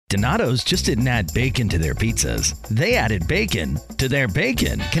Donato's just didn't add bacon to their pizzas. They added bacon to their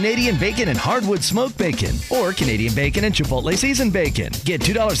bacon. Canadian bacon and hardwood smoked bacon, or Canadian bacon and Chipotle seasoned bacon. Get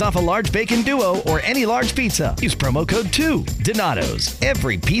 $2 off a large bacon duo or any large pizza. Use promo code 2. Donato's.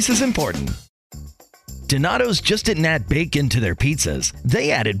 Every piece is important. Donato's just didn't add bacon to their pizzas.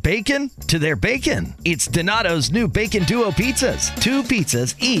 They added bacon to their bacon. It's Donato's new Bacon Duo pizzas. 2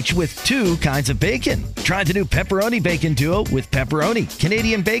 pizzas, each with 2 kinds of bacon. Try the new Pepperoni Bacon Duo with pepperoni,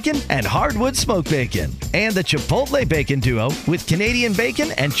 Canadian bacon, and hardwood smoked bacon. And the Chipotle Bacon Duo with Canadian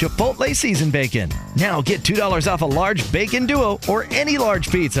bacon and Chipotle seasoned bacon. Now get $2 off a large Bacon Duo or any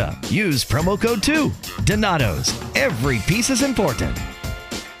large pizza. Use promo code 2. Donato's. Every piece is important.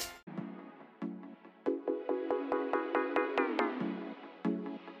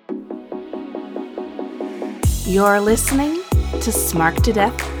 You're listening to Smart to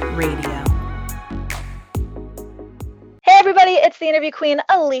Death Radio. Hey everybody, it's the interview queen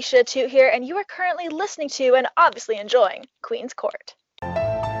Alicia Toot here, and you are currently listening to and obviously enjoying Queen's Court.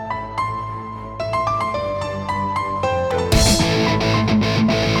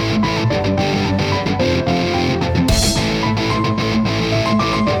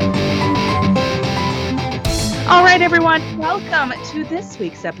 All right, everyone, welcome to this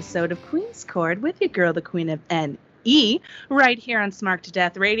week's episode of Queen's Court with your girl, the Queen of NE, right here on Smart to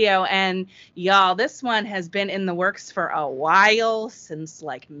Death Radio. And y'all, this one has been in the works for a while, since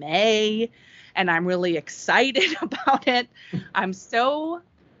like May, and I'm really excited about it. I'm so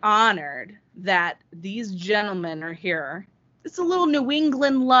honored that these gentlemen are here. It's a little New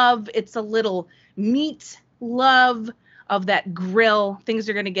England love. It's a little meat love of that grill. Things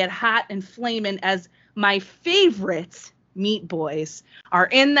are going to get hot and flaming as my favorite meat boys are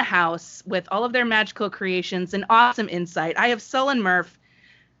in the house with all of their magical creations and awesome insight. I have Sul and Murph.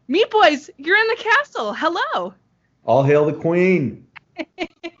 Meat boys, you're in the castle. Hello. All hail the queen.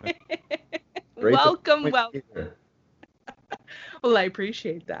 Welcome. Well, I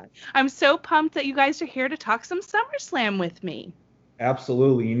appreciate that. I'm so pumped that you guys are here to talk some SummerSlam with me.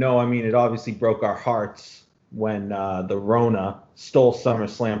 Absolutely. You know, I mean, it obviously broke our hearts when the Rona stole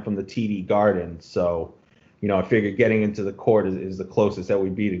SummerSlam from the TD Garden. So, you know, I figured getting into the court is the closest that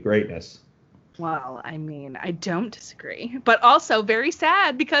we'd be to greatness. Well, I mean, I don't disagree, but also very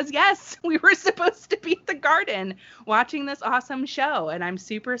sad because, yes, we were supposed to be at the Garden watching this awesome show, and I'm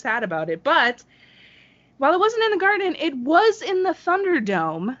super sad about it. But while it wasn't in the Garden, it was in the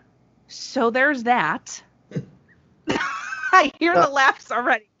Thunderdome, so there's that. I hear the laughs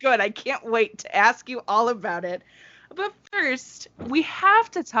already. Good. I can't wait to ask you all about it. But first, we have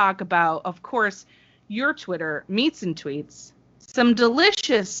to talk about, of course, your Twitter, Meats and Tweets. Some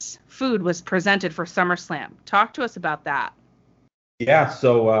delicious food was presented for SummerSlam. Talk to us about that. Yeah,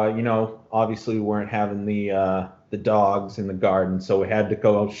 so, you know, obviously we weren't having the dogs in the garden, so we had to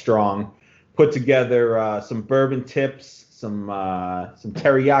go out strong. Put together some bourbon tips, some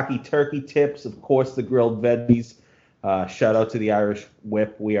teriyaki turkey tips, of course, the grilled veggies. Shout out to the Irish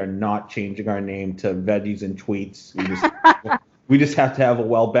Whip. We are not changing our name to Veggies and Tweets. We just have to have a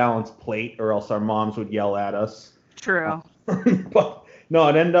well-balanced plate, or else our moms would yell at us. True. But no,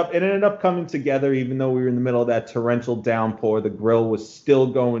 it ended up coming together. Even though we were in the middle of that torrential downpour, the grill was still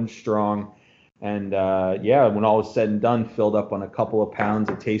going strong. And yeah, when all was said and done, filled up on a couple of pounds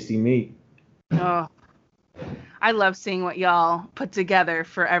of tasty meat. Oh, I love seeing what y'all put together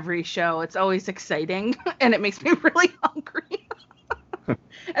for every show. It's always exciting, and it makes me really hungry.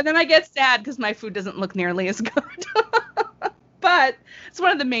 And then I get sad because my food doesn't look nearly as good. But it's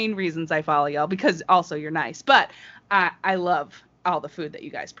one of the main reasons I follow y'all, because also you're nice. But I love all the food that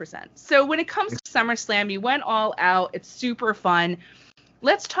you guys present. So when it comes to SummerSlam, you went all out. It's super fun.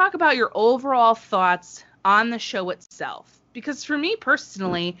 Let's talk about your overall thoughts on the show itself. Because for me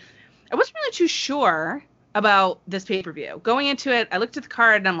personally, I wasn't really too sure about this pay-per-view. Going into it, I looked at the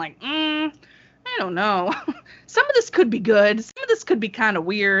card and I'm like, I don't know. Some of this could be good. Some of this could be kind of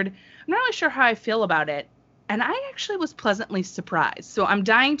weird. I'm not really sure how I feel about it. And I actually was pleasantly surprised. So I'm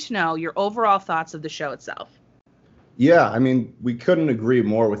dying to know your overall thoughts of the show itself. Yeah, I mean, we couldn't agree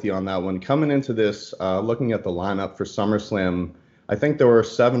more with you on that one. Coming into this, looking at the lineup for SummerSlam, I think there were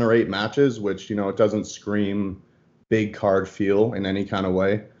 7 or 8 matches, which, you know, it doesn't scream big card feel in any kind of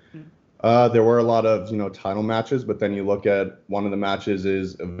way. There were a lot of, you know, title matches, but then you look at one of the matches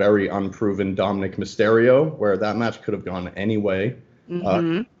is a very unproven Dominic Mysterio, where that match could have gone any way.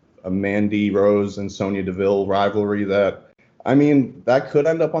 A Mandy Rose and Sonya Deville rivalry that, I mean, that could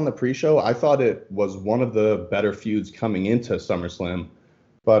end up on the pre-show. I thought it was one of the better feuds coming into SummerSlam.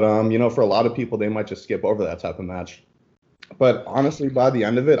 But, you know, for a lot of people, they might just skip over that type of match. But honestly, by the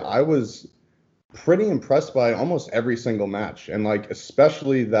end of it, I was pretty impressed by almost every single match, and like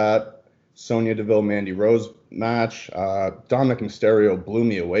especially that Sonya Deville Mandy Rose match. Dominic Mysterio blew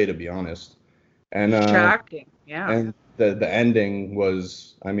me away, to be honest. And shocking, yeah. And the ending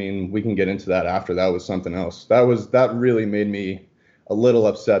was, I mean, we can get into that after. That was something else. That really made me a little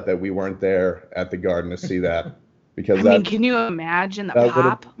upset that we weren't there at the Garden to see that, because I mean, can you imagine the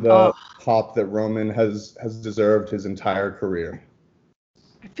pop? The pop that Roman has deserved his entire career.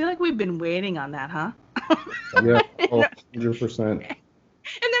 I feel like we've been waiting on that, huh? Yeah, 100%.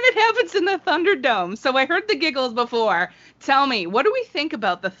 And then it happens in the Thunderdome. So I heard the giggles before. Tell me, what do we think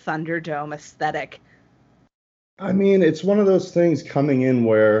about the Thunderdome aesthetic? I mean, it's one of those things coming in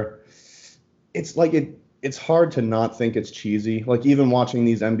where it's like it's hard to not think it's cheesy. Like even watching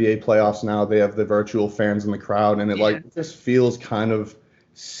these NBA playoffs now, they have the virtual fans in the crowd, and it just feels kind of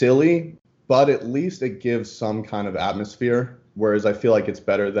silly, but at least it gives some kind of atmosphere. Whereas I feel like it's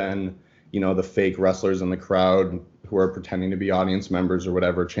better than, the fake wrestlers in the crowd who are pretending to be audience members or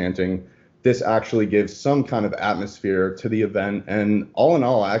whatever chanting. This actually gives some kind of atmosphere to the event, and all in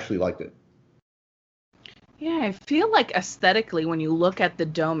all, I actually liked it. Yeah, I feel like aesthetically, when you look at the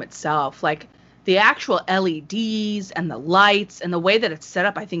dome itself, like the actual LEDs and the lights and the way that it's set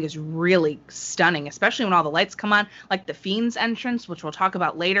up, I think is really stunning, especially when all the lights come on. Like the Fiend's entrance, which we'll talk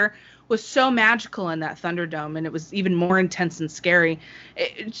about later, was so magical in that Thunderdome, and it was even more intense and scary.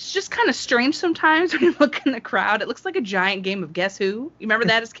 It's just kind of strange sometimes when you look in the crowd. It looks like a giant game of Guess Who. You remember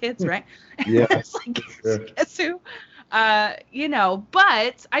that as kids, right? Yeah. It's like Guess Who.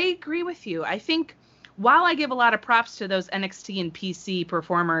 But I agree with you. I think while I give a lot of props to those NXT and PC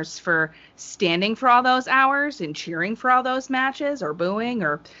performers for standing for all those hours and cheering for all those matches, or booing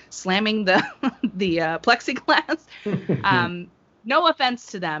or slamming the plexiglass, no offense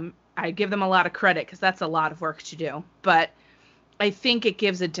to them. I give them a lot of credit because that's a lot of work to do. But I think it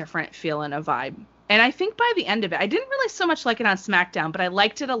gives a different feel and a vibe. And I think by the end of it, I didn't really so much like it on SmackDown, but I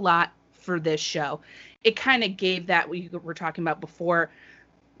liked it a lot for this show. It kind of gave that, we were talking about before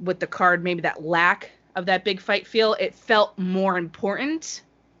with the card, maybe that lack of that big fight feel. It felt more important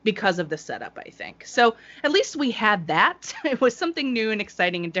because of the setup, I think. So at least we had that. It was something new and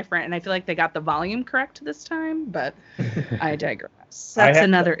exciting and different, and I feel like they got the volume correct this time, but I digress. That's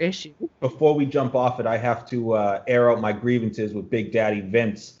another issue. Before we jump off it, I have to air out my grievances with Big Daddy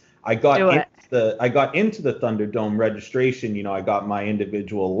Vince. I got into the Thunderdome registration. I got my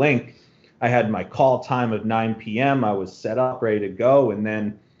individual link. I had my call time of 9 p.m. I was set up, ready to go, and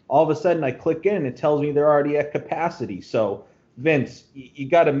then all of a sudden I click in and it tells me they're already at capacity. So Vince, you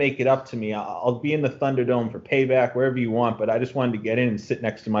got to make it up to me. I'll be in the Thunderdome for Payback, wherever you want, but I just wanted to get in and sit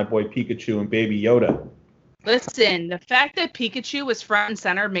next to my boy Pikachu and Baby Yoda. Listen, the fact that Pikachu was front and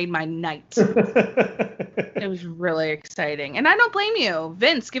center made my night. It was really exciting. And I don't blame you.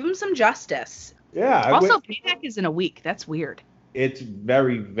 Vince, give him some justice. Yeah. Also, Payback is in a week. That's weird. It's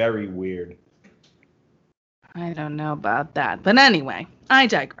very, very weird. I don't know about that. But anyway, I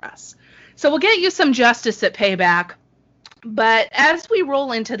digress. So we'll get you some justice at Payback. But as we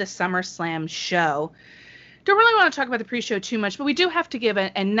roll into the SummerSlam show, don't really want to talk about the pre-show too much, but we do have to give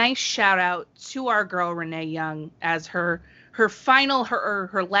a nice shout out to our girl Renee Young as her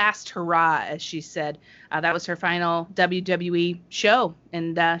last hurrah, as she said. That was her final WWE show,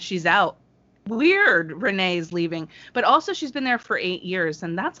 and she's out. Weird, Renee's leaving, but also she's been there for 8 years,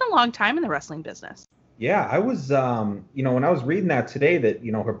 and that's a long time in the wrestling business. Yeah, I was, when I was reading that today, that,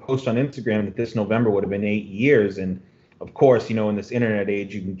 her post on Instagram that this November would have been 8 years. And of course, in this internet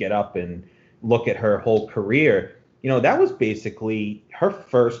age, you can get up and look at her whole career. That was basically her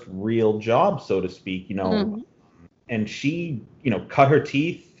first real job, so to speak, Mm-hmm. And she, cut her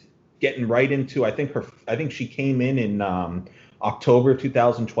teeth getting right into, I think she came in October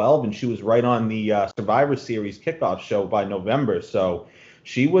 2012, and she was right on the Survivor Series kickoff show by November. So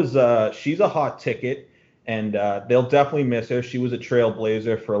she's a hot ticket. And they'll definitely miss her. She was a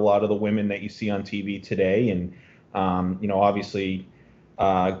trailblazer for a lot of the women that you see on TV today. And, obviously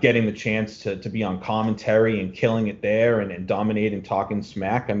getting the chance to be on commentary and killing it there and dominating, talking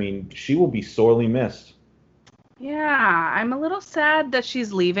smack. I mean, she will be sorely missed. Yeah, I'm a little sad that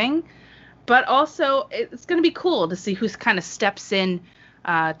she's leaving. But also, it's going to be cool to see who kind of steps in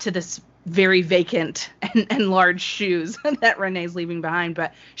to this very vacant and large shoes that Renee's leaving behind.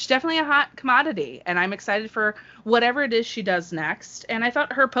 But she's definitely a hot commodity, and I'm excited for whatever it is she does next. And I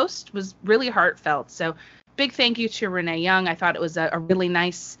thought her post was really heartfelt. So big thank you to Renee Young. I thought it was a really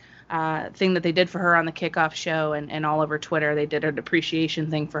nice thing that they did for her on the kickoff show, and all over Twitter. They did an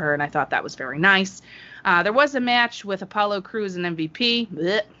appreciation thing for her, and I thought that was very nice. There was a match with Apollo Crews and MVP.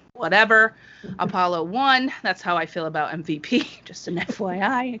 Blech. whatever. Apollo won. That's how I feel about MVP. Just an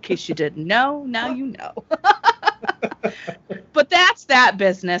FYI, in case you didn't know. Now you know. But that's that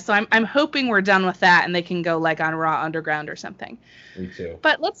business. So I'm hoping we're done with that and they can go like on Raw Underground or something. Me too.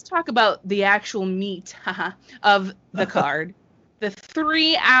 But let's talk about the actual meat of the card. The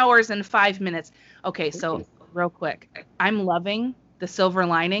 3 hours and 5 minutes. Okay, so real quick. I'm loving the silver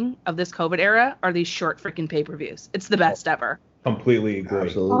lining of this COVID era are these short freaking pay-per-views. It's the best ever. Completely agree.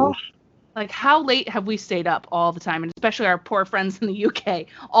 Absolutely. Like, how late have we stayed up all the time? And especially our poor friends in the UK,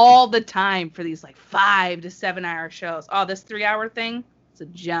 all the time for these, like, 5 to 7 hour shows. Oh, this 3 hour thing, it's a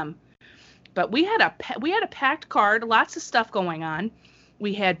gem. But we had a packed card, lots of stuff going on.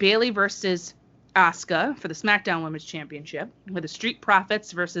 We had Bayley versus Asuka for the SmackDown Women's Championship, with the Street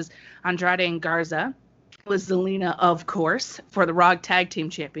Profits versus Andrade and Garza, with Zelina, of course, for the Raw Tag Team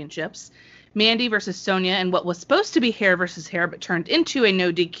Championships. Mandy versus Sonya in what was supposed to be hair versus hair, but turned into a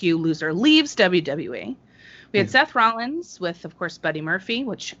no DQ loser leaves WWE. We had Seth Rollins with, of course, Buddy Murphy,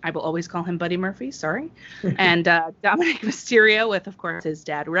 which I will always call him Buddy Murphy, sorry. And Dominic Mysterio with, of course, his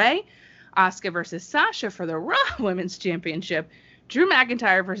dad, Ray. Asuka versus Sasha for the Raw Women's Championship. Drew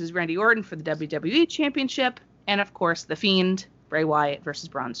McIntyre versus Randy Orton for the WWE Championship. And, of course, The Fiend, Bray Wyatt versus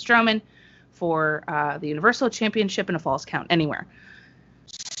Braun Strowman for the Universal Championship in a Falls Count Anywhere.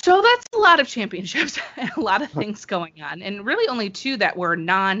 So that's a lot of championships and a lot of things going on. And really only 2 that were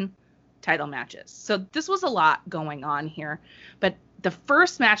non-title matches. So this was a lot going on here. But the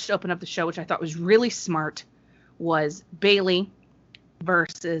first match to open up the show, which I thought was really smart, was Bayley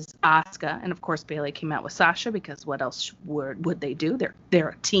versus Asuka. And, of course, Bayley came out with Sasha because what else would they do? They're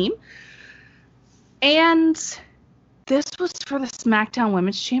a team. And this was for the SmackDown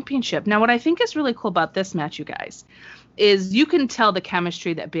Women's Championship. Now, what I think is really cool about this match, you guys, is you can tell the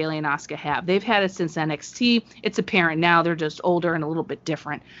chemistry that Bayley and Asuka have. They've had it since NXT. It's apparent now they're just older and a little bit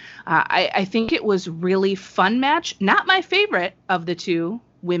different. I think it was really fun match. Not my favorite of the 2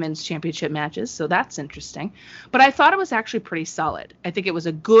 women's championship matches, so that's interesting. But I thought it was actually pretty solid. I think it was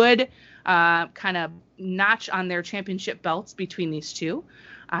a good kind of notch on their championship belts between these 2.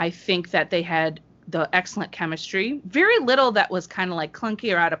 I think that they had the excellent chemistry. Very little that was kind of like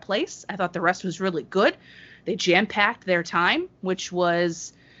clunky or out of place. I thought the rest was really good. They jam-packed their time, which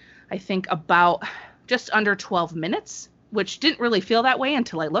was, I think, about just under 12 minutes, which didn't really feel that way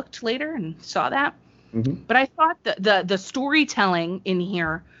until I looked later and saw that. Mm-hmm. But I thought the storytelling in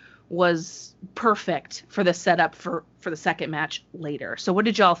here was perfect for the setup for the second match later. So what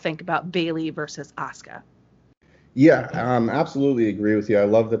did y'all think about Bayley versus Asuka? Yeah, absolutely agree with you. I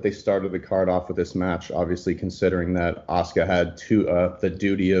love that they started the card off with this match, obviously considering that Asuka had the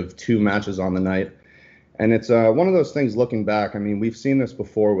duty of 2 matches on the night. And it's one of those things looking back. I mean, we've seen this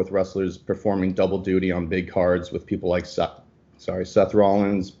before with wrestlers performing double duty on big cards with people like Seth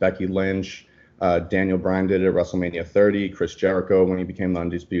Rollins, Becky Lynch, Daniel Bryan did it at WrestleMania 30, Chris Jericho when he became the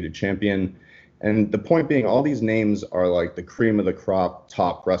undisputed champion. And the point being, all these names are like the cream of the crop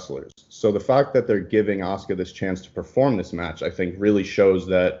top wrestlers. So the fact that they're giving Asuka this chance to perform this match, I think really shows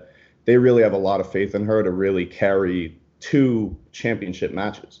that they really have a lot of faith in her to really carry 2 championship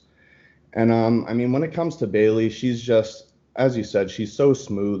matches. And I mean, when it comes to Bayley, she's just, as you said, she's so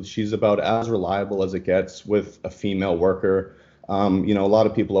smooth. She's about as reliable as it gets with a female worker. You know, a lot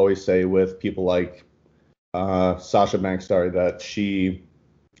of people always say with people like Sasha Banks that she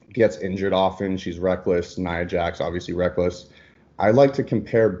gets injured often. She's reckless. Nia Jax, obviously reckless. I like to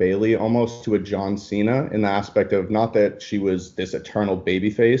compare Bayley almost to a John Cena in the aspect of not that she was this eternal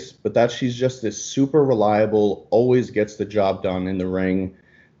babyface, but that she's just this super reliable, always gets the job done in the ring,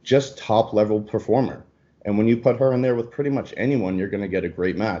 just top level performer. And when you put her in there with pretty much anyone, you're going to get a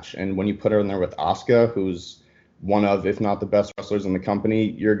great match. And when you put her in there with Asuka, who's one of, if not the best wrestlers in the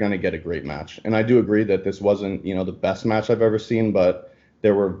company, you're going to get a great match. And I do agree that this wasn't, you know, the best match I've ever seen, but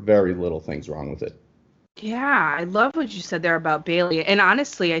there were very little things wrong with it. Yeah, I love what you said there about Bayley. And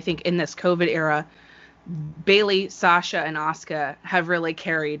honestly, I think in this COVID era, Bayley, Sasha, and Asuka have really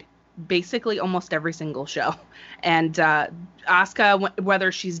carried basically almost every single show. And Asuka,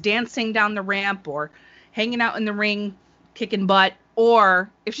 whether she's dancing down the ramp or hanging out in the ring, kicking butt, or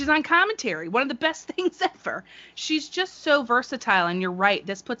if she's on commentary, one of the best things ever. She's just so versatile. And you're right,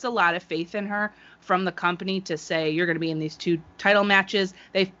 this puts a lot of faith in her from the company to say you're going to be in these 2 title matches.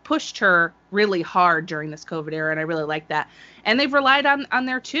 They've pushed her really hard during this COVID era, and I really like that. And they've relied on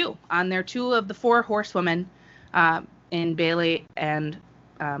their 2 of the 4 horsewomen in Bayley and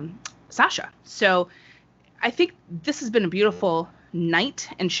Sasha. So I think this has been a beautiful night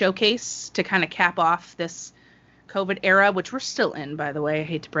and showcase to kind of cap off this COVID era, which we're still in, by the way. I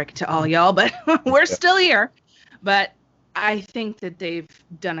hate to break it to all y'all, but we're still here. But I think that they've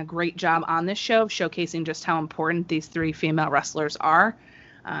done a great job on this show showcasing just how important these 3 female wrestlers are.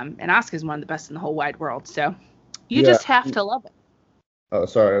 And Asuka's one of the best in the whole wide world. So you just have to love it. Oh,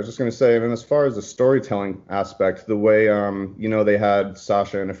 sorry. I was just going to say, and as far as the storytelling aspect, the way, they had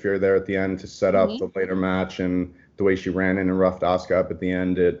Sasha interfere there at the end to set up the later match, and the way she ran in and roughed Asuka up at the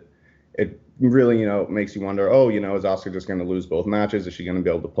end, it really, makes you wonder, is Asuka just going to lose both matches? Is she going to be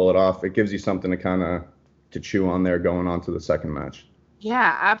able to pull it off? It gives you something to kind of to chew on there going on to the second match.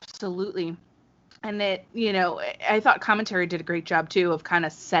 Yeah, absolutely. And I thought commentary did a great job too of kind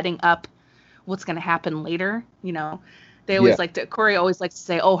of setting up what's going to happen later. They always Corey always likes to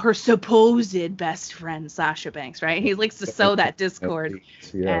say, oh, her supposed best friend, Sasha Banks, right? He likes to sow that discord.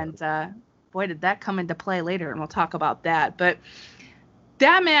 Yeah. And boy, did that come into play later, and we'll talk about that. But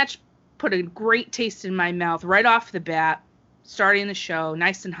that match put a great taste in my mouth right off the bat, starting the show,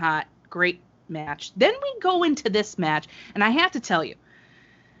 nice and hot, great match. Then we go into this match, and I have to tell you,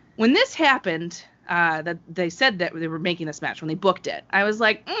 when this happened, that they said that they were making this match when they booked it, I was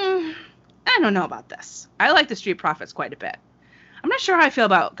like, I don't know about this. I like the Street Profits quite a bit. I'm not sure how I feel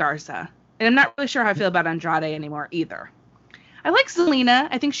about Garza, and I'm not really sure how I feel about Andrade anymore either. I like Zelina.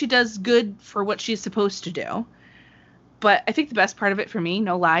 I think she does good for what she's supposed to do. But I think the best part of it for me,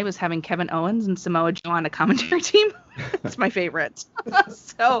 no lie, was having Kevin Owens and Samoa Joe on a commentary team. It's my favorite.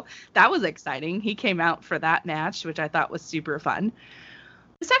 So that was exciting. He came out for that match, which I thought was super fun.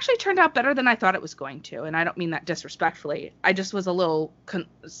 This actually turned out better than I thought it was going to, and I don't mean that disrespectfully. I just was a little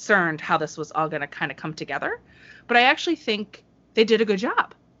concerned how this was all going to kind of come together. But I actually think they did a good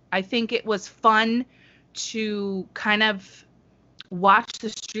job. I think it was fun to kind of watch the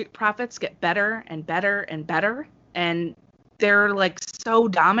Street Profits get better and better and better. And they're like so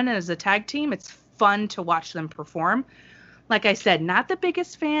dominant as a tag team. It's fun to watch them perform. Like I said, not the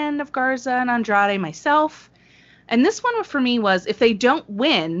biggest fan of Garza and Andrade myself. And this one for me was, if they don't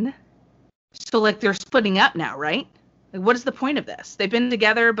win, so like they're splitting up now, right? Like, what is the point of this? They've been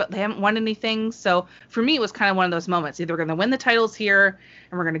together, but they haven't won anything. So for me, it was kind of one of those moments. Either we're going to win the titles here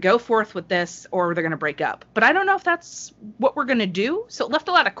and we're going to go forth with this, or they're going to break up. But I don't know if that's what we're going to do. So it left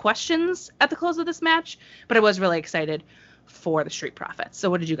a lot of questions at the close of this match, but I was really excited for the Street Profits. So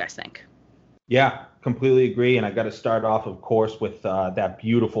what did you guys think? Yeah, completely agree. And I got to start off, of course, with that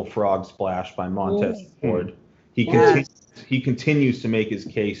beautiful frog splash by Montez Ford. He continues to make his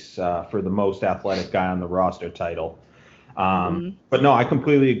case for the most athletic guy on the roster title. But no, I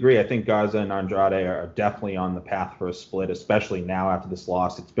completely agree. I think Garza and Andrade are definitely on the path for a split, especially now after this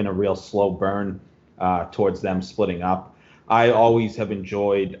loss. It's been a real slow burn towards them splitting up. I always have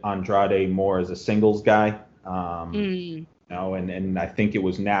enjoyed Andrade more as a singles guy. And I think it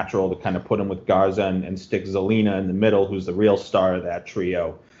was natural to kind of put him with Garza and stick Zelina in the middle, who's the real star of that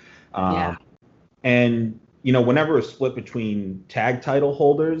trio. And whenever a split between tag title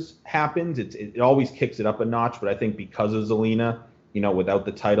holders happens, it always kicks it up a notch. But I think because of Zelina, without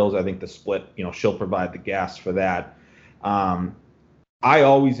the titles, I think the split, she'll provide the gas for that. I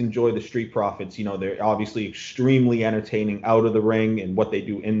always enjoy the Street Profits. They're obviously extremely entertaining out of the ring, and what they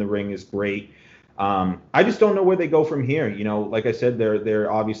do in the ring is great. I just don't know where they go from here. Like I said,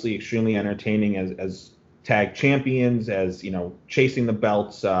 they're obviously extremely entertaining as tag champions, as chasing the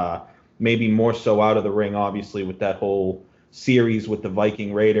belts. Maybe more so out of the ring, obviously, with that whole series with the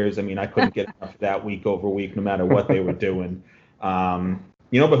Viking Raiders. I mean, I couldn't get enough of that week over week, no matter what they were doing. But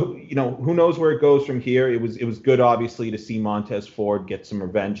who knows where it goes from here? It was good, obviously, to see Montez Ford get some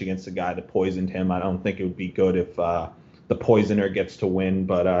revenge against the guy that poisoned him. I don't think it would be good if the poisoner gets to win,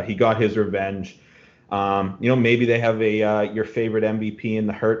 but he got his revenge. Maybe they have a your favorite MVP in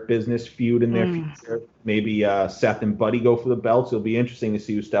the Hurt Business feud in their future. Maybe Seth and Buddy go for the belts. It'll be interesting to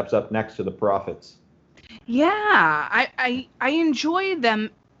see who steps up next to the Profits. Yeah, I enjoy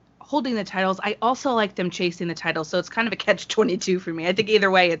them holding the titles. I also like them chasing the titles, so it's kind of a catch-22 for me. I think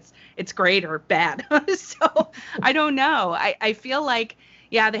either way it's great or bad. So I don't know. I feel like,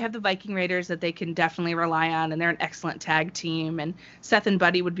 yeah, they have the Viking Raiders that they can definitely rely on, and they're an excellent tag team. And Seth and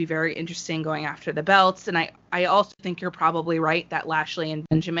Buddy would be very interesting going after the belts. And I also think you're probably right that Lashley and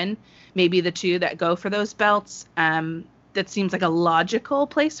Benjamin may be the two that go for those belts. That seems like a logical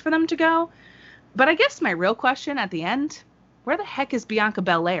place for them to go. But I guess my real question at the end, where the heck is Bianca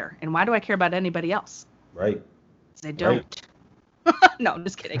Belair? And why do I care about anybody else? Right. I don't. Right. No, I'm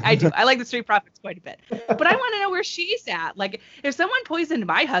just kidding. I do. I like the Street Profits quite a bit. But I want to know where she's at. Like, if someone poisoned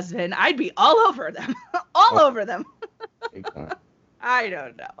my husband, I'd be all over them. Over them. I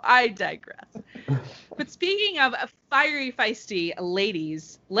don't know. I digress. But speaking of fiery, feisty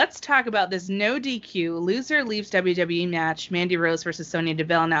ladies, let's talk about this no DQ loser leaves WWE match, Mandy Rose versus Sonya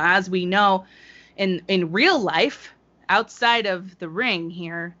Deville. Now, as we know, in real life, outside of the ring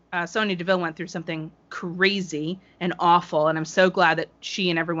here, Sonya Deville went through something crazy and awful, and I'm so glad that she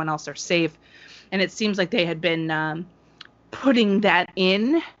and everyone else are safe. And it seems like they had been putting that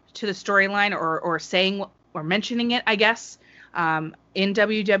in to the storyline or saying or mentioning it, I guess, in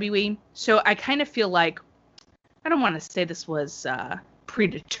WWE. So I kind of feel like, I don't want to say this was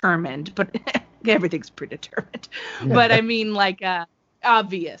predetermined, but everything's predetermined. But I mean, like,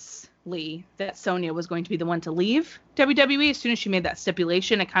 obviously that Sonya was going to be the one to leave WWE. As soon as she made that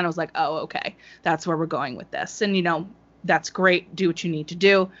stipulation, it kind of was like, oh, okay, that's where we're going with this. And, you know, that's great. Do what you need to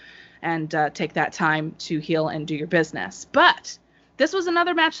do and take that time to heal and do your business. But this was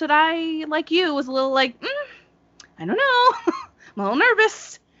another match that I, like you, was a little like, I don't know. I'm a little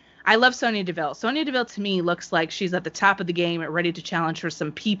nervous. I love Sonya Deville. Sonya Deville, to me, looks like she's at the top of the game, ready to challenge for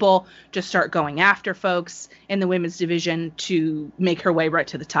some people, just start going after folks in the women's division to make her way right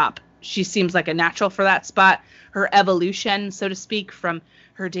to the top. She seems like a natural for that spot. Her evolution, so to speak, from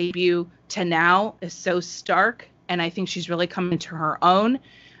her debut to now is so stark, and I think she's really come into her own.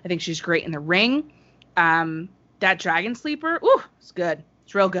 I think she's great in the ring. That Dragon Sleeper, ooh, it's good.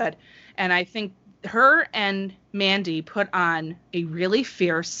 It's real good. And I think her and Mandy put on a really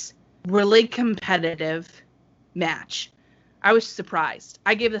fierce, really competitive match. I was surprised.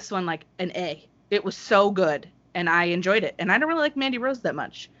 I gave this one like an A. It was so good, and I enjoyed it. And I don't really like Mandy Rose that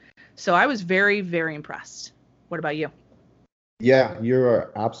much. So I was very, very impressed. What about you? Yeah,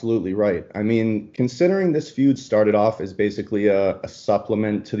 you're absolutely right. I mean, considering this feud started off as basically a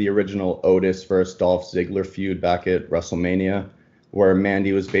supplement to the original Otis versus Dolph Ziggler feud back at WrestleMania, where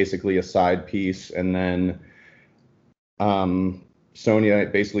Mandy was basically a side piece, and then Sonya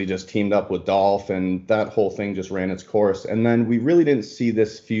basically just teamed up with Dolph, and that whole thing just ran its course. And then we really didn't see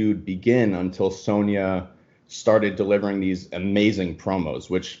this feud begin until Sonya started delivering these amazing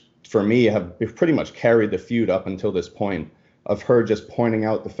promos, which for me have pretty much carried the feud up until this point, of her just pointing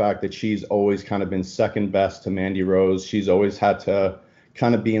out the fact that she's always kind of been second best to Mandy Rose. She's always had to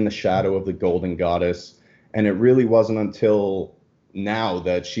kind of be in the shadow of the Golden Goddess. And it really wasn't until now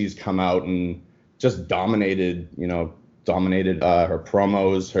that she's come out and just dominated her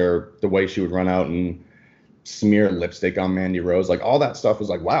promos, the way she would run out and smear lipstick on Mandy Rose. Like, all that stuff was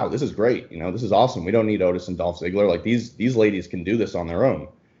like, wow, this is great. This is awesome. We don't need Otis and Dolph Ziggler. Like, these ladies can do this on their own.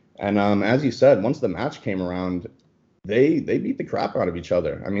 And as you said, once the match came around, they beat the crap out of each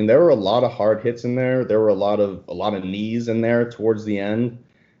other. I mean, there were a lot of hard hits in there. There were a lot of knees in there towards the end.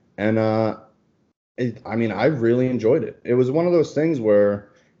 And I really enjoyed it. It was one of those things where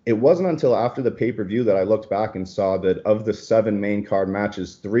it wasn't until after the pay-per-view that I looked back and saw that of the 7 main card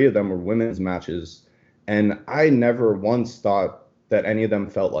matches, 3 of them were women's matches. And I never once thought that any of them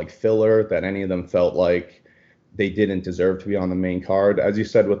felt like filler, that any of them felt like they didn't deserve to be on the main card. As you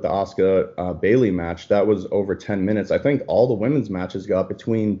said with the Asuka Bayley match, that was over 10 minutes. I think all the women's matches got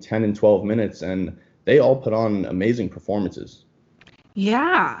between 10 and 12 minutes, and they all put on amazing performances.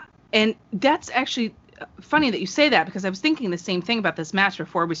 Yeah, and that's actually funny that you say that, because I was thinking the same thing about this match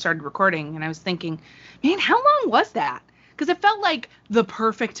before we started recording, and I was thinking, man, how long was that? Because it felt like the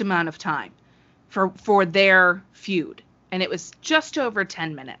perfect amount of time for their feud, and it was just over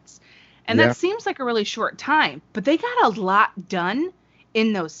 10 minutes. And that seems like a really short time, but they got a lot done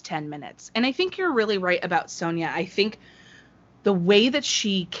in those 10 minutes. And I think you're really right about Sonya. I think the way that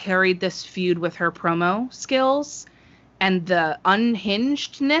she carried this feud with her promo skills and the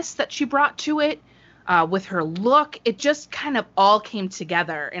unhingedness that she brought to it, with her look, it just kind of all came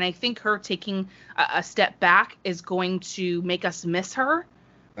together. And I think her taking a step back is going to make us miss her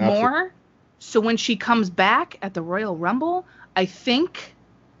more. So when she comes back at the Royal Rumble, I think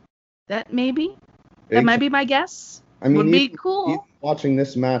that might be my guess. I mean, would be cool. Even watching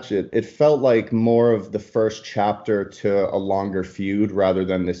this match, it felt like more of the first chapter to a longer feud rather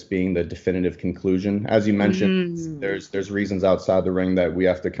than this being the definitive conclusion. As you mentioned, there's reasons outside the ring that we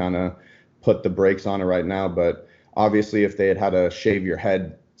have to kind of put the brakes on it right now. But obviously, if they had a shave your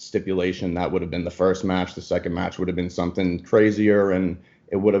head stipulation, that would have been the first match. The second match would have been something crazier, and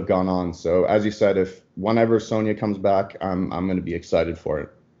it would have gone on. So as you said, if whenever Sonya comes back, I'm going to be excited for it.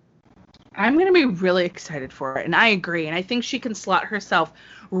 I'm going to be really excited for it, and I agree. And I think she can slot herself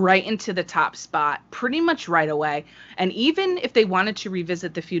right into the top spot pretty much right away. And even if they wanted to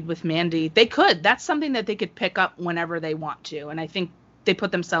revisit the feud with Mandy, they could. That's something that they could pick up whenever they want to. And I think they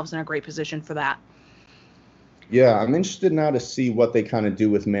put themselves in a great position for that. Yeah, I'm interested now to see what they kind of do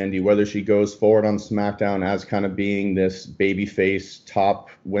with Mandy, whether she goes forward on SmackDown as kind of being this babyface top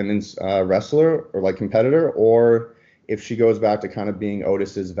women's wrestler or like competitor, or if she goes back to kind of being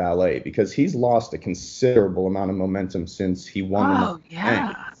Otis's valet, because he's lost a considerable amount of momentum since he won. Oh,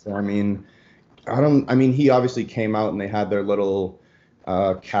 yeah. So, I mean, I mean, he obviously came out and they had their little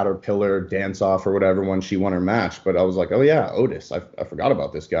caterpillar dance off or whatever when she won her match. But I was like, oh yeah, Otis. I forgot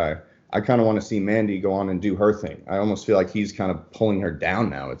about this guy. I kind of want to see Mandy go on and do her thing. I almost feel like he's kind of pulling her down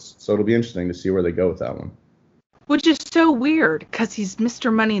now. So it'll be interesting to see where they go with that one. Which is so weird because he's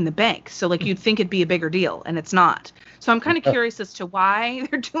Mr. Money in the Bank. So like you'd think it'd be a bigger deal and it's not. So I'm kind of curious as to why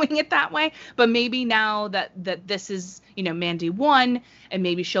they're doing it that way. But maybe now that this is, Mandy won and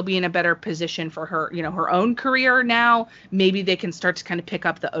maybe she'll be in a better position for her, her own career now. Maybe they can start to kind of pick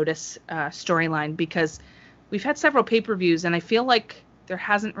up the Otis storyline because we've had several pay-per-views and I feel like there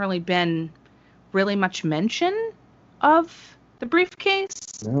hasn't really been really much mention of the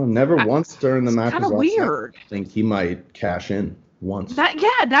briefcase. No, never once during the match. Kind of weird. I think he might cash in once.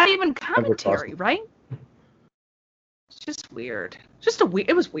 Not even commentary, right? It's just weird.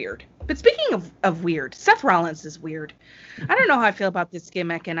 It was weird. But speaking of weird, Seth Rollins is weird. I don't know how I feel about this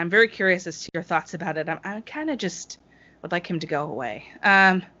gimmick, and I'm very curious as to your thoughts about it. I kind of just would like him to go away.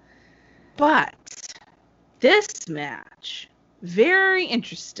 But this match, very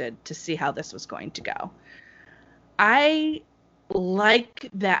interested to see how this was going to go. I like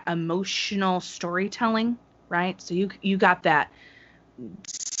that emotional storytelling, right? So you got that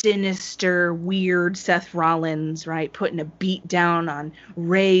sinister, weird Seth Rollins, right, putting a beat down on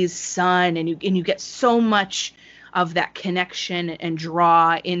Ray's son, and you get so much of that connection and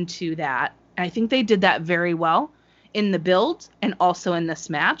draw into that. And I think they did that very well in the build and also in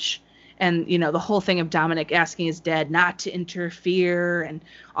this match. And, the whole thing of Dominic asking his dad not to interfere and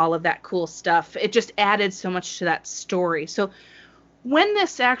all of that cool stuff, it just added so much to that story. So when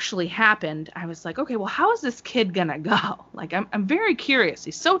this actually happened, I was like, okay, well, how is this kid gonna go? Like, I'm very curious.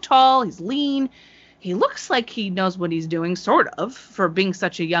 He's so tall, he's lean, he looks like he knows what he's doing, sort of, for being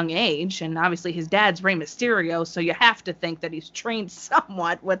such a young age. And obviously his dad's Rey Mysterio, so you have to think that he's trained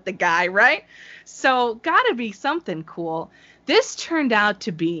somewhat with the guy, right? So gotta be something cool. This turned out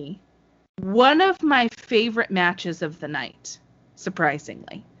to be one of my favorite matches of the night,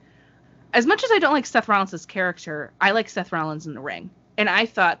 surprisingly. As much as I don't like Seth Rollins' character, I like Seth Rollins in the ring. And I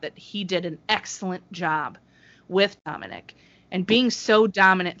thought that he did an excellent job with Dominic. And being so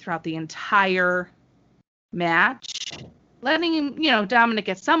dominant throughout the entire match, letting him, Dominic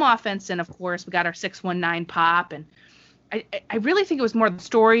get some offense. And, of course, we got our 619 pop. And I really think it was more the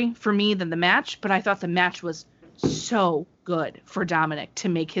story for me than the match. But I thought the match was so good for Dominic to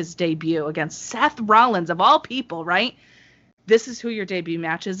make his debut against Seth Rollins, of all people, right? This is who your debut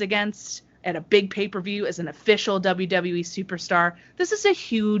match is against at a big pay-per-view as an official WWE superstar. This is a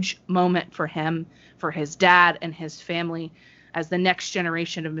huge moment for him, for his dad and his family as the next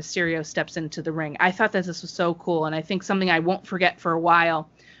generation of Mysterio steps into the ring. I thought that this was so cool, and I think something I won't forget for a while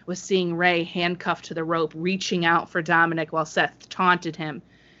was seeing Rey handcuffed to the rope, reaching out for Dominic while Seth taunted him.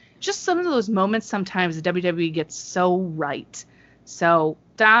 Just some of those moments sometimes the WWE gets so right. So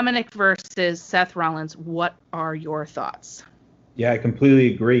Dominic versus Seth Rollins, what are your thoughts? Yeah, I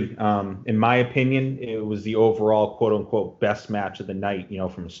completely agree. In my opinion, it was the overall quote unquote best match of the night,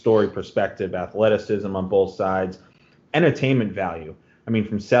 from a story perspective, athleticism on both sides, entertainment value. I mean,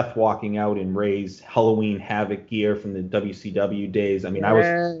 from Seth walking out in Ray's Halloween Havoc gear from the WCW days. I mean,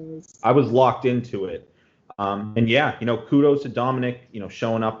 yes. I was locked into it. And yeah, kudos to Dominic,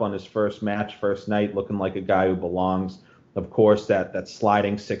 showing up on his first night, looking like a guy who belongs. Of course, that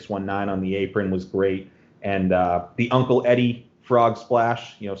sliding 619 on the apron was great. And the Uncle Eddie frog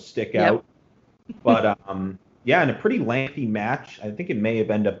splash, stick out. But yeah, in a pretty lengthy match, I think it may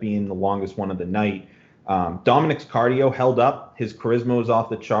have ended up being the longest one of the night. Dominic's cardio held up. His charisma was off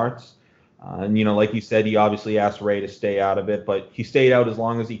the charts. And, like you said, he obviously asked Ray to stay out of it, but he stayed out as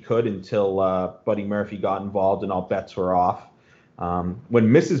long as he could until Buddy Murphy got involved and all bets were off. When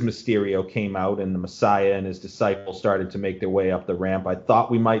Mrs. Mysterio came out and the Messiah and his disciples started to make their way up the ramp, I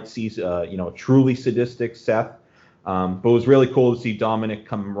thought we might see, a truly sadistic Seth. But it was really cool to see Dominic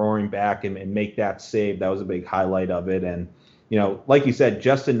come roaring back and make that save. That was a big highlight of it. And, like you said,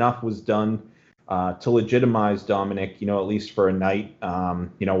 just enough was done to legitimize Dominic, at least for a night,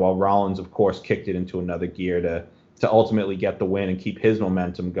 while Rollins, of course, kicked it into another gear to ultimately get the win and keep his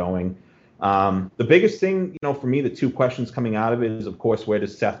momentum going. The biggest thing, for me, the two questions coming out of it is, of course, where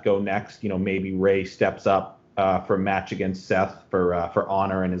does Seth go next? Maybe Ray steps up for a match against Seth for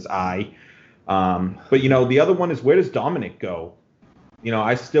honor in his eye. But, the other one is, where does Dominic go?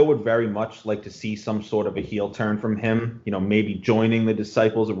 I still would very much like to see some sort of a heel turn from him, maybe joining the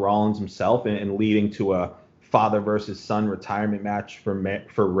disciples of Rollins himself and leading to a father versus son retirement match for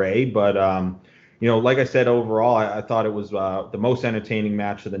Ray. But, like I said, overall, I thought it was the most entertaining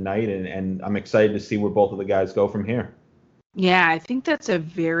match of the night, and I'm excited to see where both of the guys go from here. Yeah, I think that's a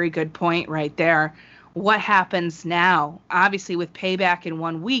very good point right there. What happens now? Obviously, with Payback in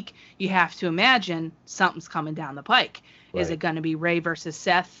 1 week, you have to imagine something's coming down the pike. Is Right. it going to be Ray versus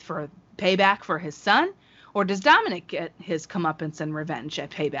Seth for Payback for his son? Or does Dominic get his comeuppance and revenge at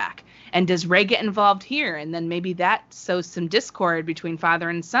Payback? And does Ray get involved here? And then maybe that sows some discord between father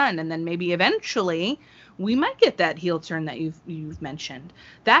and son. And then maybe eventually we might get that heel turn that you've mentioned.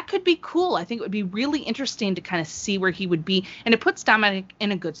 That could be cool. I think it would be really interesting to kind of see where he would be. And it puts Dominic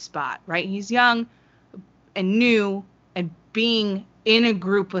in a good spot, right? He's young and new, and being in a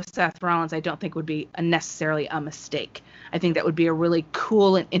group with Seth Rollins, I don't think would be necessarily a mistake. I think that would be a really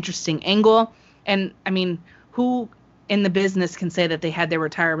cool and interesting angle. And I mean, who in the business can say that they had their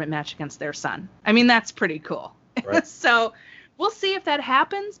retirement match against their son? I mean, that's pretty cool. Right. So we'll see if that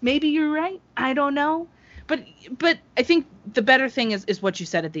happens. Maybe you're right. I don't know. But I think the better thing is what you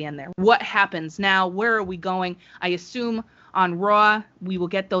said at the end there. What happens now? Where are we going? I assume on Raw we will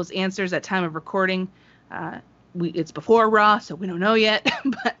get those answers at time of recording. It's before Raw, so we don't know yet.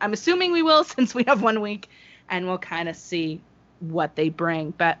 But I'm assuming we will since we have 1 week, and we'll kind of see what they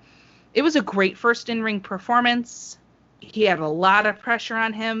bring. But it was a great first in-ring performance. He had a lot of pressure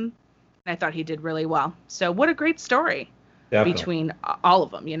on him, and I thought he did really well. So what a great story between all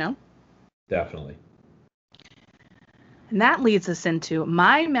of them, you know? Definitely. And that leads us into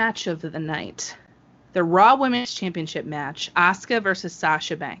my match of the night, the Raw Women's Championship match, Asuka versus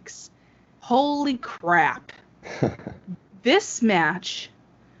Sasha Banks. Holy crap. This match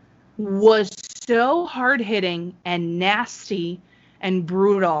was so hard-hitting and nasty and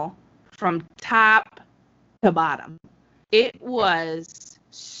brutal from top to bottom. It was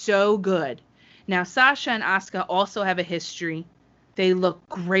so good. Now, Sasha and Asuka also have a history. They look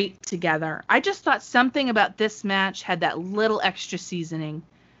great together. I just thought something about this match had that little extra seasoning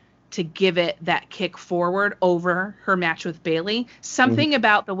to give it that kick forward over her match with Bayley. Something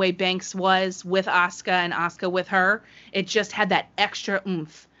about the way Banks was with Asuka and Asuka with her, it just had that extra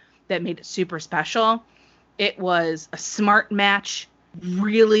oomph that made it super special. It was a smart match,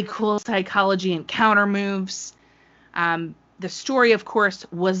 really cool psychology and counter moves. The story, of course,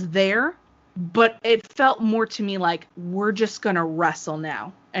 was there, but it felt more to me like we're just going to wrestle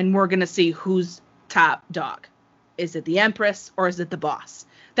now, and we're going to see who's top dog. Is it the Empress or is it the Boss?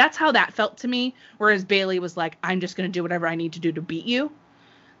 That's how that felt to me, whereas Bayley was like, I'm just going to do whatever I need to do to beat you.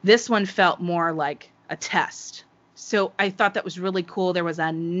 This one felt more like a test. So I thought that was really cool. There was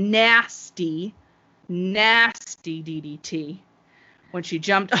a nasty DDT when she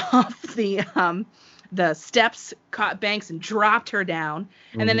jumped off the steps, caught Banks and dropped her down.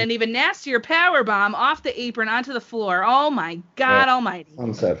 And then an even nastier power bomb off the apron onto the floor. Oh my God almighty.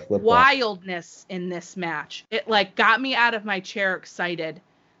 Sunset flip. Wildness in this match. It like got me out of my chair excited.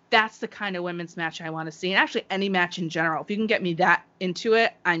 That's the kind of women's match I want to see. And actually any match in general. If you can get me that into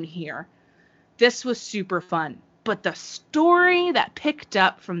it, I'm here. This was super fun. But the story that picked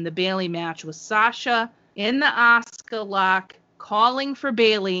up from the Bayley match was Sasha in the Asuka lock, calling for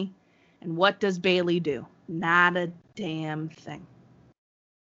Bayley. And what does Bayley do? Not a damn thing.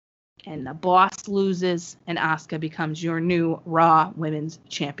 And the Boss loses, and Asuka becomes your new Raw Women's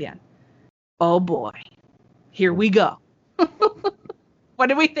Champion. Oh boy. Here we go. What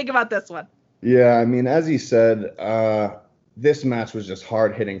do we think about this one? Yeah, I mean, as you said, this match was just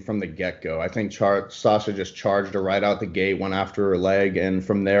hard hitting from the get-go. I think Sasha just charged her right out the gate, went after her leg, and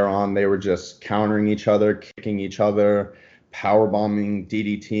from there on, they were just countering each other, kicking each other, powerbombing,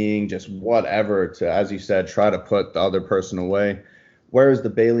 DDTing, just whatever to, as you said, try to put the other person away. Whereas the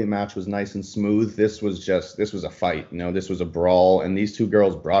Bayley match was nice and smooth, this was a fight. You know, this was a brawl, and these two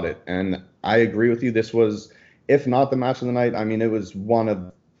girls brought it. And I agree with you. This was, if not the match of the night, I mean, it was one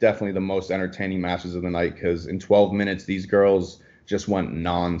of definitely the most entertaining matches of the night, because in 12 minutes, these girls just went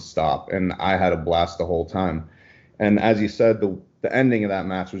nonstop, and I had a blast the whole time. And as you said, the ending of that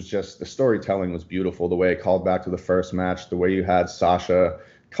match was just, the storytelling was beautiful. The way it called back to the first match, the way you had Sasha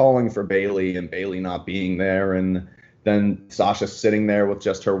calling for Bayley and Bayley not being there, and then Sasha sitting there with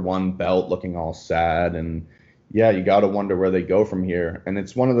just her one belt looking all sad. And yeah, you got to wonder where they go from here. And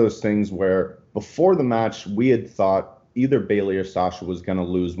it's one of those things where before the match, we had thought either Bayley or Sasha was going to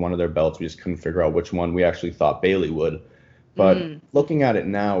lose one of their belts. We just couldn't figure out which one. We actually thought Bayley would. But looking at it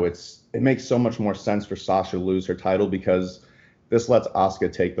now, it makes so much more sense for Sasha to lose her title, because this lets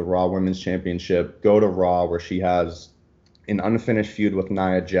Asuka take the Raw Women's Championship, go to Raw, where she has an unfinished feud with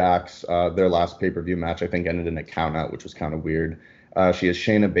Nia Jax. Their last pay-per-view match, I think, ended in a count-out, which was kind of weird. She has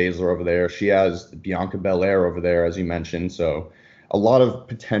Shayna Baszler over there. She has Bianca Belair over there, as you mentioned. So a lot of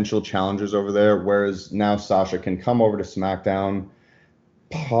potential challengers over there, whereas now Sasha can come over to SmackDown,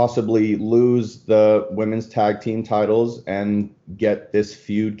 possibly lose the women's tag team titles and get this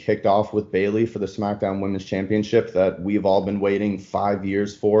feud kicked off with Bayley for the SmackDown Women's Championship that we've all been waiting 5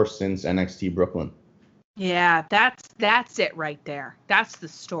 years for since NXT Brooklyn. Yeah, that's it right there. That's the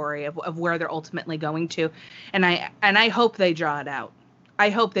story of where they're ultimately going to. And I hope they draw it out. I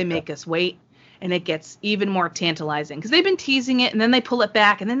hope they make us wait and it gets even more tantalizing because they've been teasing it and then they pull it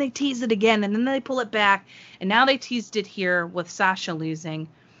back and then they tease it again and then they pull it back. And now they teased it here with Sasha losing.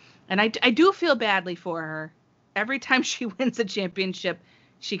 And I do feel badly for her. Every time she wins a championship,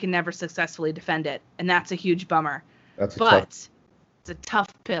 she can never successfully defend it. And that's a huge bummer. It's a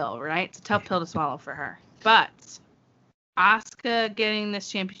tough pill, right? It's a tough pill to swallow for her. But Asuka getting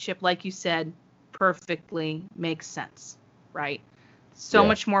this championship, like you said, perfectly makes sense, right? So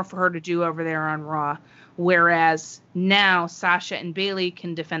much more for her to do over there on Raw. Whereas now Sasha and Bayley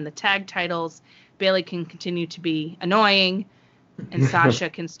can defend the tag titles. Bayley can continue to be annoying. And Sasha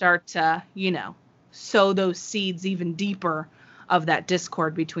can start to, sow those seeds even deeper of that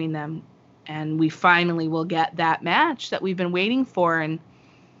discord between them. And we finally will get that match that we've been waiting for. And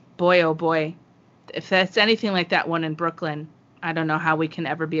boy, oh boy, if that's anything like that one in Brooklyn, I don't know how we can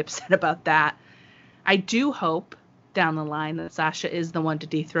ever be upset about that. I do hope down the line that Sasha is the one to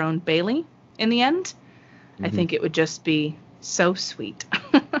dethrone Bayley in the end. Mm-hmm. I think it would just be so sweet.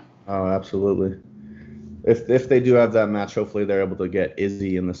 Oh, absolutely. If they do have that match, hopefully they're able to get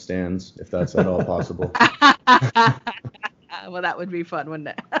Izzy in the stands, if that's at all possible. Well, that would be fun, wouldn't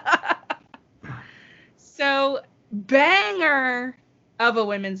it? So, banger of a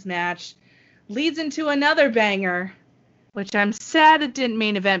women's match leads into another banger, which I'm sad it didn't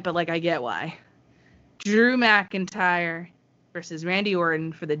main event, but I get why. Drew McIntyre versus Randy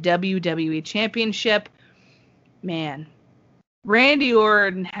Orton for the WWE Championship. Man, Randy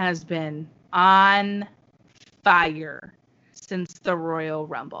Orton has been on fire since the Royal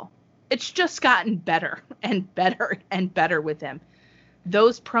Rumble. It's just gotten better and better and better with him.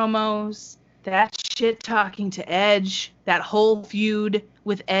 Those promos, that shit talking to Edge, that whole feud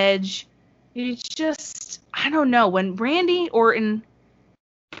with Edge, it's just, I don't know, when Randy Orton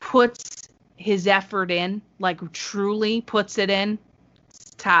puts his effort in, truly puts it in,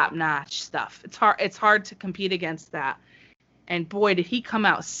 it's top-notch stuff. It's hard to compete against that. And boy, did he come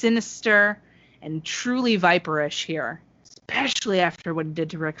out sinister and truly viperish here, especially after what he did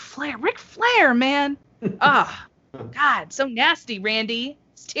to Ric Flair. Ric Flair, man. Oh, God, so nasty, Randy.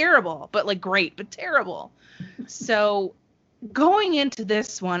 It's terrible, but great, but terrible. So going into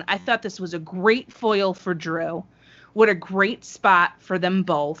this one, I thought this was a great foil for Drew. What a great spot for them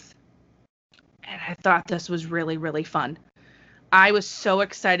both. And I thought this was really, really fun. I was so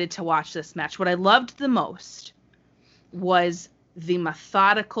excited to watch this match. What I loved the most was the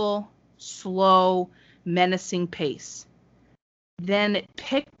methodical, slow, menacing pace. Then it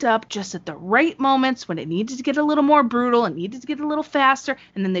picked up just at the right moments when it needed to get a little more brutal and needed to get a little faster,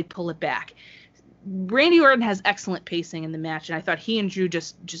 and then they pull it back. Randy Orton has excellent pacing in the match, and I thought he and Drew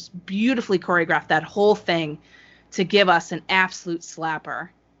just beautifully choreographed that whole thing to give us an absolute slapper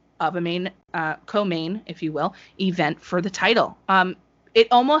of a main, co-main, if you will, event for the title. It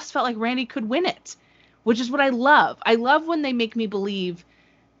almost felt like Randy could win it, which is what I love. I love when they make me believe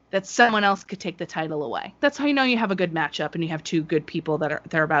that someone else could take the title away. That's how you know you have a good matchup and you have two good people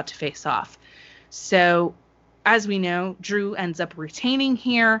they're about to face off. So, as we know, Drew ends up retaining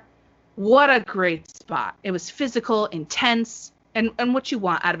here. What a great spot. It was physical, intense, and what you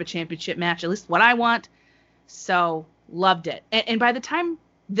want out of a championship match, at least what I want. So, loved it. And by the time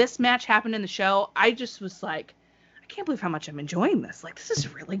this match happened in the show, I just was like, I can't believe how much I'm enjoying this. This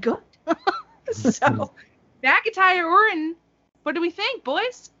is really good. So, McIntyre, Orton, what do we think,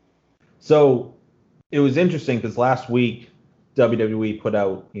 boys? So it was interesting because last week WWE put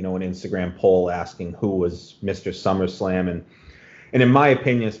out, an Instagram poll asking who was Mr. SummerSlam. And in my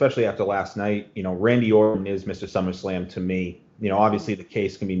opinion, especially after last night, Randy Orton is Mr. SummerSlam to me. Obviously the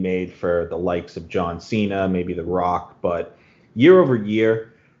case can be made for the likes of John Cena, maybe The Rock, but year over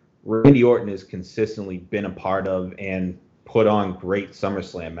year, Randy Orton has consistently been a part of and put on great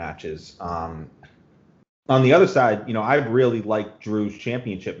SummerSlam matches. On the other side, I've really liked Drew's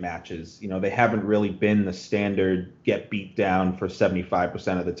championship matches. They haven't really been the standard get beat down for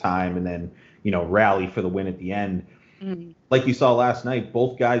 75% of the time and then, rally for the win at the end. Mm-hmm. Like you saw last night,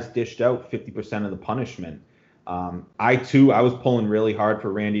 both guys dished out 50% of the punishment. I was pulling really hard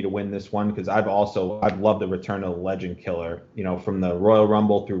for Randy to win this one because I've loved the return of the Legend Killer, from the Royal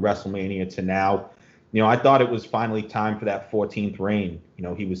Rumble through WrestleMania to now. I thought it was finally time for that 14th reign.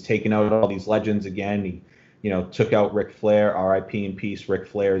 He was taking out all these legends again. He took out Ric Flair, R.I.P. in peace, Ric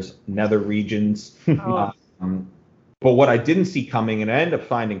Flair's nether regions. Oh. But what I didn't see coming, and I ended up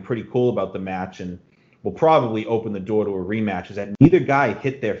finding pretty cool about the match, and will probably open the door to a rematch, is that neither guy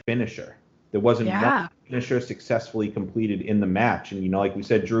hit their finisher. There wasn't one finisher successfully completed in the match. And, like we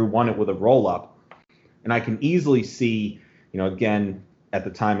said, Drew won it with a roll-up. And I can easily see, again, at the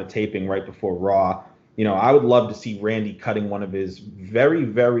time of taping right before Raw, I would love to see Randy cutting one of his very,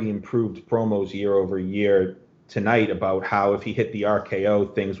 very improved promos year over year tonight about how if he hit the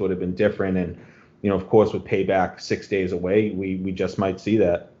RKO, things would have been different. And, of course, with Payback 6 days away, we just might see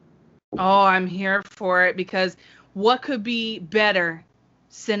that. Oh, I'm here for it, because what could be better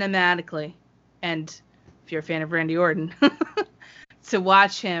cinematically, and if you're a fan of Randy Orton, to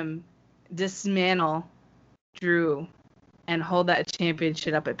watch him dismantle Drew and hold that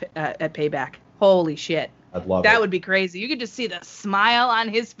championship up at Payback. Holy shit. I'd love that it. Would be crazy. You could just see the smile on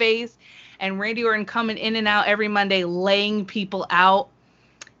his face, and Randy Orton coming in and out every Monday, laying people out.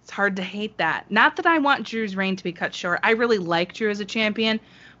 It's hard to hate that. Not that I want Drew's reign to be cut short. I really like Drew as a champion,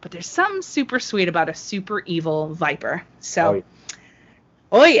 but there's something super sweet about a super evil Viper. So,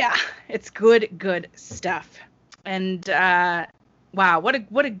 oh yeah, it's good stuff. And wow, what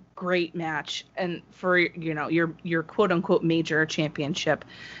a great match, and for your quote unquote major championship,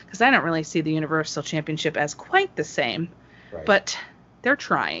 because I don't really see the Universal Championship as quite the same, but they're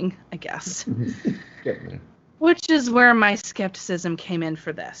trying, I guess. Which is where my skepticism came in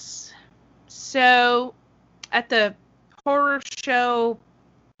for this. So, at the horror show,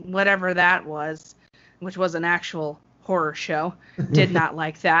 whatever that was, which was an actual horror show, did not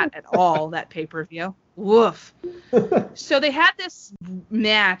like that at all, that pay-per-view. Woof. So they had this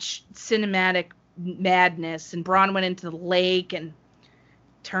match, cinematic madness, and Braun went into the lake and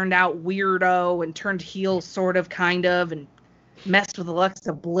turned out weirdo and turned heel sort of, kind of, and messed with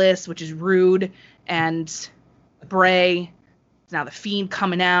Alexa Bliss, which is rude, and Bray. Now the Fiend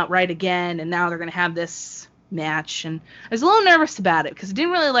coming out right again, and now they're going to have this match. And I was a little nervous about it because I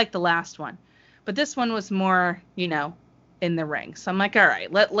didn't really like the last one. But this one was more, in the ring. So I'm like, all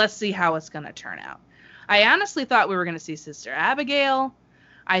right, let's see how it's going to turn out. I honestly thought we were going to see Sister Abigail.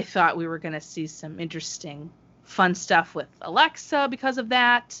 I thought we were going to see some interesting, fun stuff with Alexa because of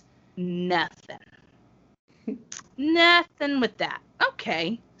that. Nothing. Nothing with that.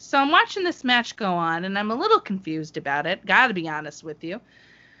 Okay. So I'm watching this match go on, and I'm a little confused about it. Gotta be honest with you.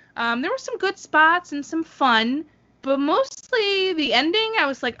 There were some good spots and some fun, but mostly the ending, I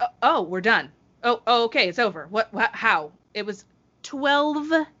was like, oh, we're done. Oh, okay, it's over. What, how? It was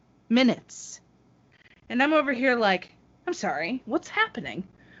 12 minutes. And I'm over here like, I'm sorry, what's happening?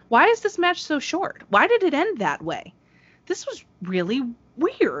 Why is this match so short? Why did it end that way? This was really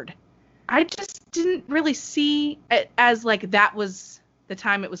weird. I just didn't really see it as like that was the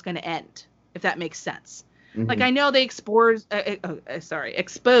time it was going to end, if that makes sense. Mm-hmm. Like, I know they exposed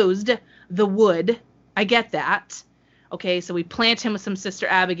the wood. I get that. Okay, so we plant him with some Sister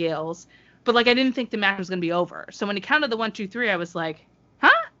Abigails. But, like, I didn't think the match was going to be over. So when he counted the 1, 2, 3, I was like, huh?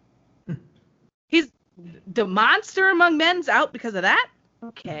 He's the monster among men's out because of that?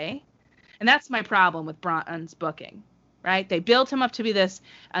 Okay. And that's my problem with Braun's booking, right? They built him up to be this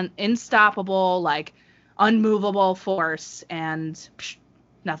unstoppable, like, unmovable force, and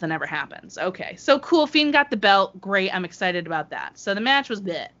nothing ever happens. Okay, so cool. Fiend got the belt. Great. I'm excited about that. So the match was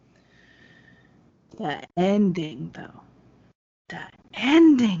bit. The ending, though.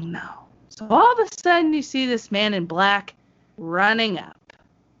 So all of a sudden you see this man in black running up,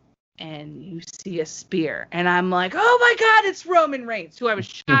 and you see a spear. And I'm like, oh my God, it's Roman Reigns, who I was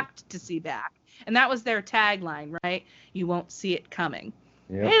shocked to see back. And that was their tagline, right? You won't see it coming.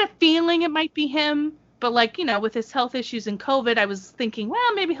 Yep. I had a feeling it might be him. But, like, with his health issues and COVID, I was thinking,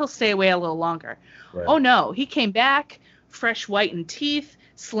 well, maybe he'll stay away a little longer. Right. Oh, no. He came back, fresh whitened teeth,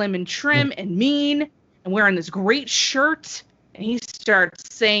 slim and trim and mean, and wearing this great shirt. And he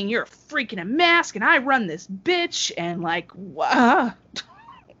starts saying, you're freaking a mask, and I run this bitch. And, like, wow.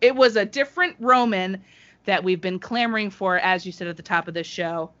 It was a different Roman that we've been clamoring for, as you said at the top of this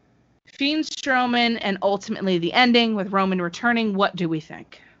show. Fiend Strowman, and ultimately the ending with Roman returning. What do we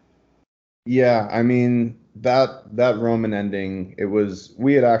think? Yeah, I mean, that Roman ending,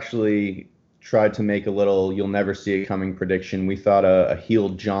 we had actually tried to make a little you'll never see it coming prediction. We thought a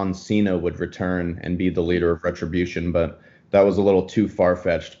healed John Cena would return and be the leader of Retribution, but that was a little too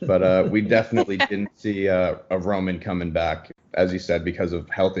far-fetched. But we definitely didn't see a Roman coming back, as you said, because of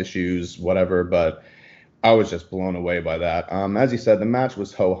health issues, whatever. But I was just blown away by that. As you said, the match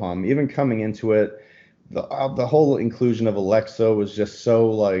was ho-hum. Even coming into it, the whole inclusion of Alexa was just so,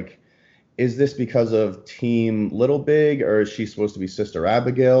 like, is this because of Team Little Big, or is she supposed to be Sister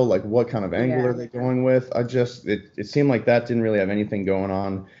Abigail? Like, what kind of angle are they going with? It seemed like that didn't really have anything going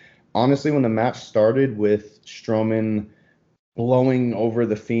on. honestly, when the match started with Strowman blowing over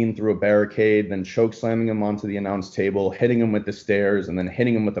the Fiend through a barricade, then choke slamming him onto the announce table, hitting him with the stairs, and then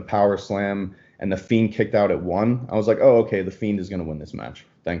hitting him with the power slam, and the Fiend kicked out at 1, I was like, oh, okay, the Fiend is going to win this match.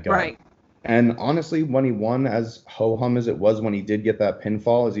 Thank God. Right. And honestly, when he won, as ho-hum as it was when he did get that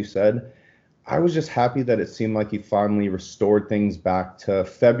pinfall, as you said, I was just happy that it seemed like he finally restored things back to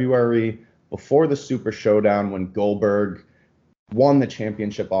February before the Super Showdown when Goldberg won the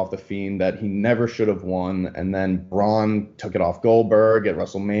championship off the Fiend that he never should have won, and then Braun took it off Goldberg at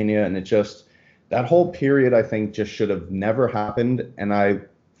WrestleMania, and it just, that whole period I think just should have never happened, and I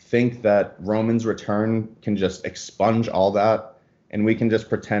think that Roman's return can just expunge all that, and we can just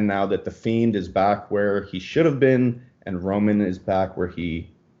pretend now that the Fiend is back where he should have been, and Roman is back where he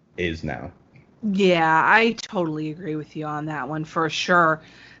is now. Yeah, I totally agree with you on that one for sure.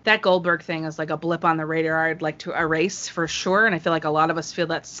 That Goldberg thing is like a blip on the radar I'd like to erase for sure. And I feel like a lot of us feel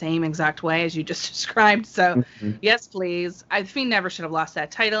that same exact way as you just described. So, yes, please. The Fiend never should have lost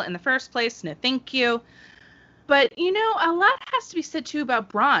that title in the first place. No, thank you. But, you know, a lot has to be said, too, about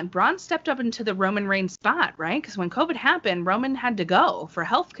Braun. Braun stepped up into the Roman Reigns spot, right? Because when COVID happened, Roman had to go for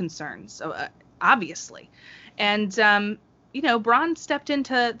health concerns, obviously. And, you know, Braun stepped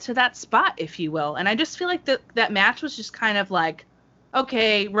into that spot, if you will. And I just feel like that match was just kind of like,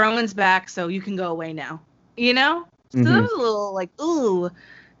 okay, Roman's back, so you can go away now. You know? So that was a little like, ooh,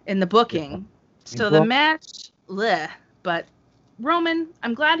 in the booking. Yeah. So the match, bleh. But Roman,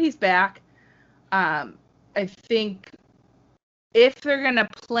 I'm glad he's back. I think if they're going to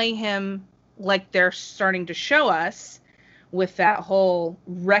play him like they're starting to show us with that whole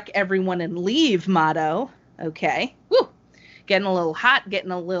wreck everyone and leave motto, okay, woo, getting a little hot,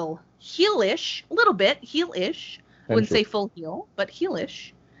 getting a little heelish, a little bit heelish. I wouldn't say full heel, but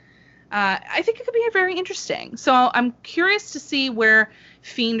heelish. I think it could be very interesting. So I'm curious to see where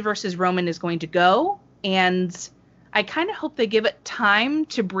Fiend versus Roman is going to go, and I kind of hope they give it time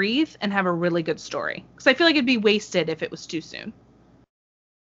to breathe and have a really good story, because I feel like it'd be wasted if it was too soon.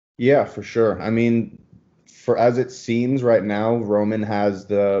 Yeah, for sure. I mean, for as it seems right now, Roman has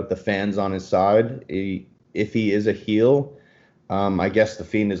the fans on his side. If he is a heel, I guess the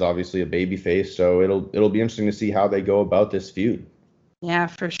Fiend is obviously a babyface, so it'll be interesting to see how they go about this feud. Yeah,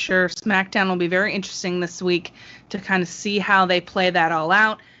 for sure. SmackDown will be very interesting this week to kind of see how they play that all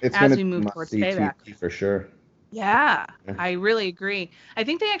out as we move towards Payback. TV for sure. Yeah, I really agree. I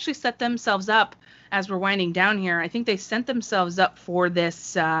think they actually set themselves up, as we're winding down here, I think they set themselves up for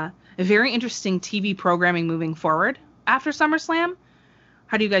this very interesting TV programming moving forward after SummerSlam.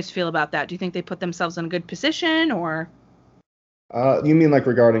 How do you guys feel about that? Do you think they put themselves in a good position, or? You mean like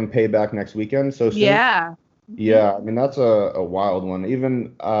regarding Payback next weekend? So soon? Yeah. Yeah, I mean, that's a wild one.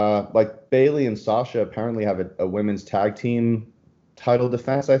 Even like Bayley and Sasha apparently have a women's tag team title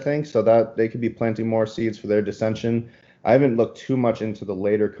defense, I think, so that they could be planting more seeds for their dissension. I haven't looked too much into the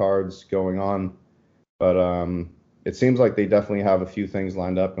later cards going on, but it seems like they definitely have a few things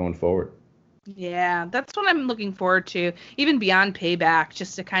lined up going forward. Yeah, that's what I'm looking forward to, even beyond Payback,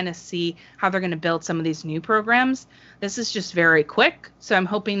 just to kind of see how they're going to build some of these new programs. This is just very quick, so I'm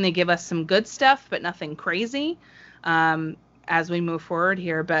hoping they give us some good stuff, but nothing crazy as we move forward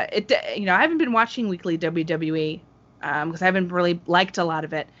here. But I haven't been watching weekly WWE because I haven't really liked a lot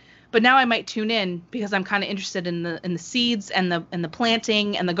of it. But now I might tune in because I'm kind of interested in the seeds and the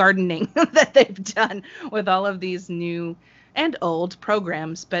planting and the gardening that they've done with all of these new and old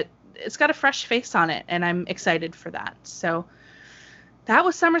programs. But it's got a fresh face on it, and I'm excited for that. So that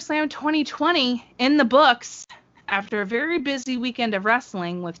was SummerSlam 2020 in the books after a very busy weekend of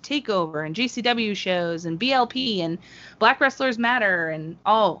wrestling with TakeOver and GCW shows and BLP and Black Wrestlers Matter and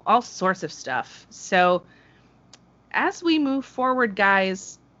all sorts of stuff. So as we move forward,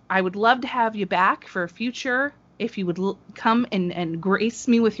 guys, I would love to have you back for a future. If you would come and grace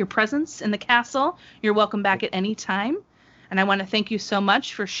me with your presence in the castle, you're welcome back at any time. And I want to thank you so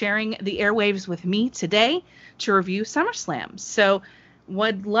much for sharing the airwaves with me today to review SummerSlam. So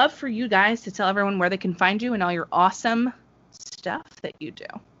would love for you guys to tell everyone where they can find you and all your awesome stuff that you do.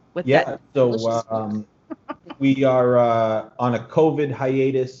 We are on a COVID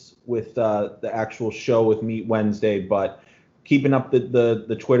hiatus with the actual show with Meat Wednesday, but keeping up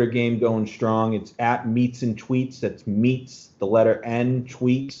the Twitter game going strong. It's at Meats and Tweets. That's Meats, the letter N,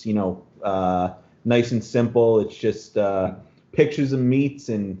 Tweets, nice and simple. It's just pictures of meats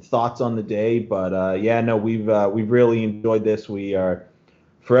and thoughts on the day. But we've really enjoyed this. We are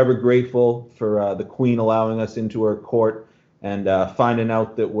forever grateful for the Queen allowing us into her court and finding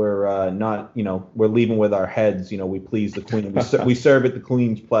out that we're not, we're leaving with our heads. We please the Queen. We serve at the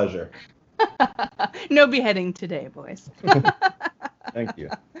Queen's pleasure. No beheading today, boys. Thank you.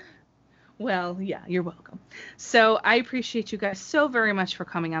 Well, yeah, you're welcome. So I appreciate you guys so very much for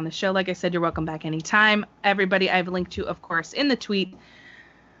coming on the show. Like I said, you're welcome back anytime. Everybody I've linked to, of course, in the tweet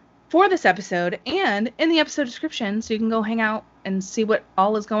for this episode and in the episode description, so you can go hang out and see what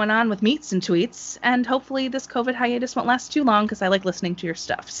all is going on with meets and tweets. And hopefully this COVID hiatus won't last too long, because I like listening to your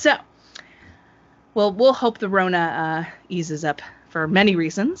stuff. So, well, we'll hope the Rona eases up for many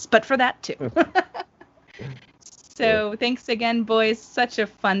reasons, but for that too. So thanks again, boys. Such a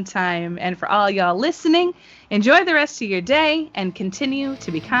fun time. And for all y'all listening, enjoy the rest of your day and continue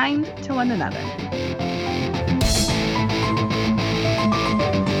to be kind to one another.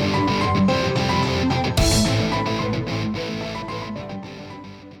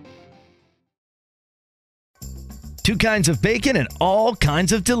 Two kinds of bacon and all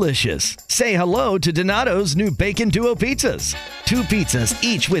kinds of delicious. Say hello to Donato's new Bacon Duo pizzas. 2 pizzas,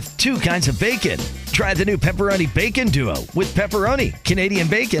 each with 2 kinds of bacon. Try the new Pepperoni Bacon Duo with pepperoni, Canadian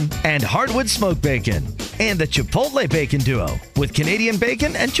bacon, and hardwood smoked bacon. And the Chipotle Bacon Duo with Canadian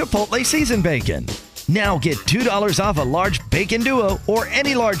bacon and Chipotle seasoned bacon. Now get $2 off a large Bacon Duo or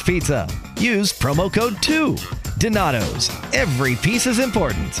any large pizza. Use promo code 2. Donato's. Every piece is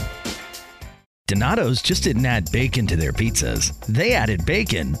important. Donato's just didn't add bacon to their pizzas. They added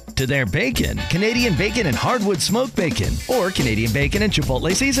bacon to their bacon. Canadian bacon and hardwood smoked bacon, or Canadian bacon and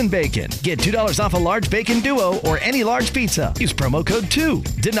Chipotle seasoned bacon. Get $2 off a large Bacon Duo or any large pizza. Use promo code 2.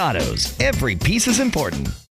 Donato's. Every piece is important.